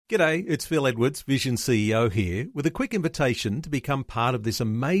G'day, it's Phil Edwards, Vision CEO here, with a quick invitation to become part of this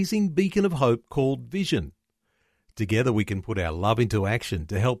amazing beacon of hope called Vision. Together we can put our love into action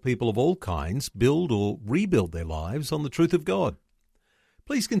to help people of all kinds build or rebuild their lives on the truth of God.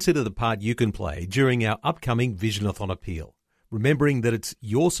 Please consider the part you can play during our upcoming Visionathon appeal, remembering that it's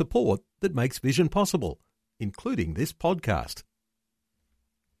your support that makes Vision possible, including this podcast.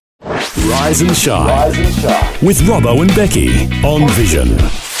 Rise and Shine with Robbo and Becky on Vision.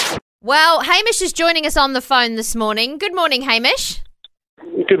 Well, Hamish is joining us on the phone this morning. Good morning, Hamish.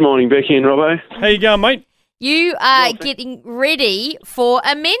 Good morning, Becky and Robbo. How you going, mate? You are getting ready for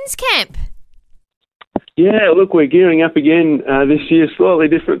a men's camp. Yeah, look, we're gearing up again this year, slightly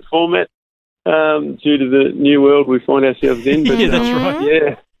different format due to the new world we find ourselves in. But, yeah, that's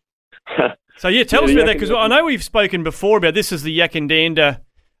right. Yeah. So, tell us about that, because I know we've spoken before about this is the Yakandanda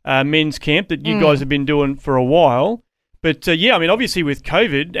men's camp that you guys have been doing for a while. But, obviously with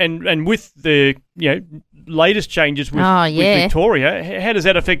COVID and with the latest changes with Victoria, how does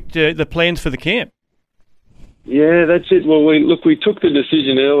that affect the plans for the camp? Yeah, that's it. Well, we took the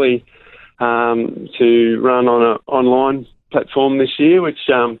decision early to run on an online platform this year, which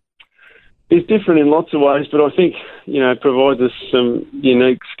is different in lots of ways, but I think, provides us some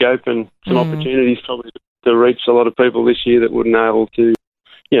unique scope and some opportunities probably to reach a lot of people this year that wouldn't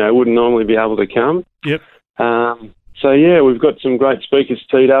normally be able to come. Yep. We've got some great speakers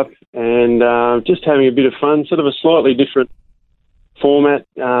teed up and just having a bit of fun, sort of a slightly different format.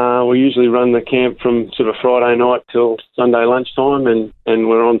 We usually run the camp from sort of Friday night till Sunday lunchtime and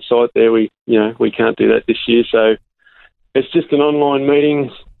we're on site there. We can't do that this year. So it's just an online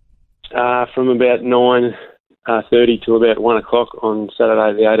meeting from about 9:30 to about 1 o'clock on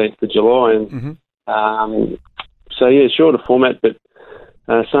Saturday the 18th of July. And shorter format, but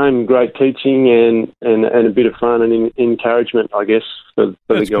same great teaching and a bit of fun and encouragement, I guess, for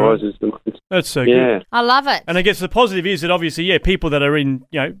the guys. Is the That's so good. I love it. And I guess the positive is that obviously, people that are in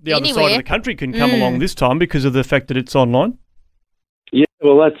the other side of the country can come along this time because of the fact that it's online. Yeah,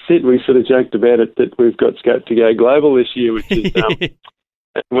 well, that's it. We sort of joked about it that we've got scope to go global this year, which is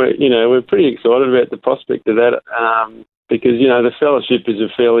we're pretty excited about the prospect of that because the fellowship is a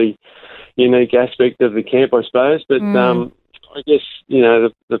fairly unique aspect of the camp, I suppose, but. I guess,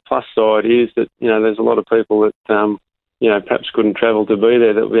 the plus side is that, there's a lot of people that, perhaps couldn't travel to be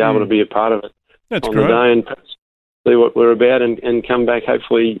there that will be able to be a part of it That's on great. the day and perhaps see what we're about and come back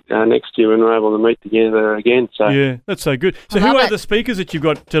hopefully next year when we're able to meet together again. So yeah, that's so good. So who are the speakers that you've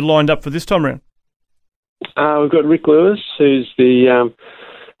got lined up for this time around? We've got Rick Lewis, who's the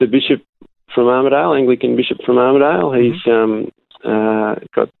bishop from Armidale, Anglican bishop from Armidale. He's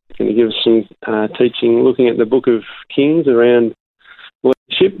going to give us some teaching looking at the Book of Kings around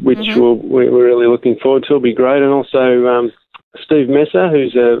leadership, which we're really looking forward to. It'll be great. And also Steve Messer,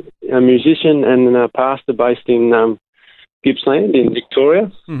 who's a musician and a pastor based in Gippsland in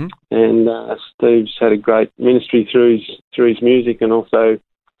Victoria. And Steve's had a great ministry through his music and also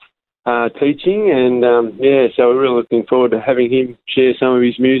teaching. And so we're really looking forward to having him share some of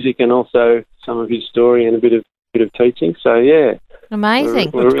his music and also some of his story and a bit of teaching. So yeah.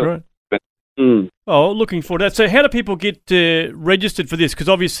 Amazing. That's great. Oh, looking forward to that. So how do people get registered for this? Because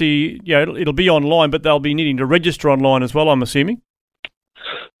obviously, it'll be online, but they'll be needing to register online as well, I'm assuming.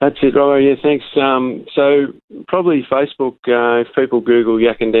 That's it, Robbo. Yeah, thanks. So probably Facebook, if people Google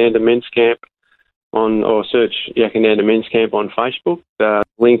Yakandanda Men's Camp or search Yakandanda Men's Camp on Facebook, the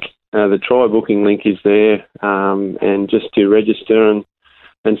link, the try booking link is there, and just to register and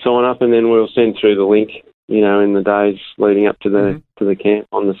sign up, and then we'll send through the link in the days leading up to the camp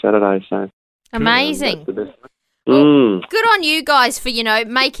on the Saturday. So amazing. That's the best. Good on you guys for,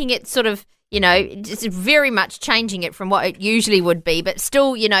 making it sort of, just very much changing it from what it usually would be, but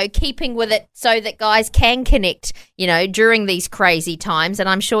still, keeping with it so that guys can connect, during these crazy times. And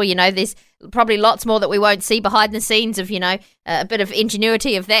I'm sure, there's probably lots more that we won't see behind the scenes of, a bit of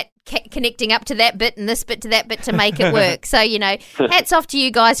ingenuity of that connecting up to that bit and this bit to that bit to make it work. So, hats off to you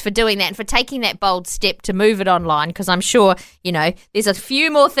guys for doing that and for taking that bold step to move it online, because I'm sure, there's a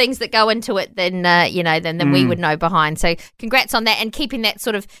few more things that go into it than we would know behind. So congrats on that and keeping that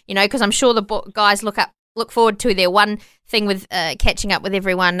sort of, because I'm sure the guys look forward to their one thing with catching up with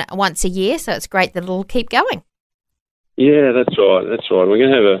everyone once a year. So it's great that it'll keep going. Yeah, that's right. We're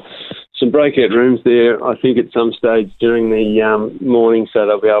going to have some breakout rooms there, I think, at some stage during the morning, so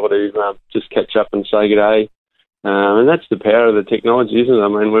they'll be able to just catch up and say good day. And that's the power of the technology, isn't it? I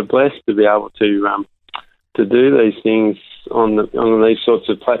mean, we're blessed to be able to do these things on these sorts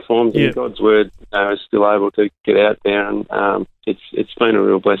of platforms, and God's word is still able to get out there, and it's been a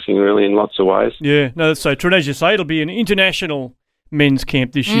real blessing, really, in lots of ways. Yeah, no, that's so true. And as you say, it'll be an international men's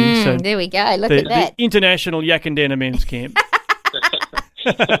camp this year. So there we go. Look at that. The International Yakandana Men's Camp.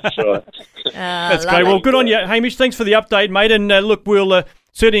 That's right. That's great. Well, good on you, Hamish. Thanks for the update, mate. And look, we'll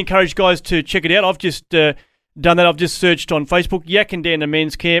certainly encourage guys to check it out. I've just done that. I've just searched on Facebook, Yakandana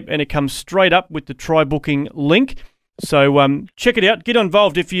Men's Camp, and it comes straight up with the try booking link. So check it out. Get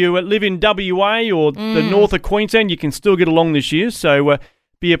involved. If you live in WA or the north of Queensland, you can still get along this year. So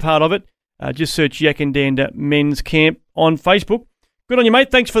be a part of it. Just search Yakandana Men's Camp on Facebook. Good on you,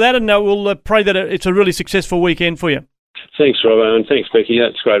 mate. Thanks for that, and we'll pray that it's a really successful weekend for you. Thanks, Robbo, and thanks, Becky.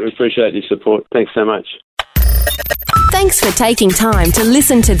 That's great. We appreciate your support. Thanks so much. Thanks for taking time to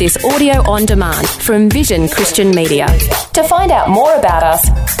listen to this audio on demand from Vision Christian Media. To find out more about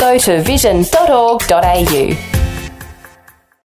us, go to vision.org.au.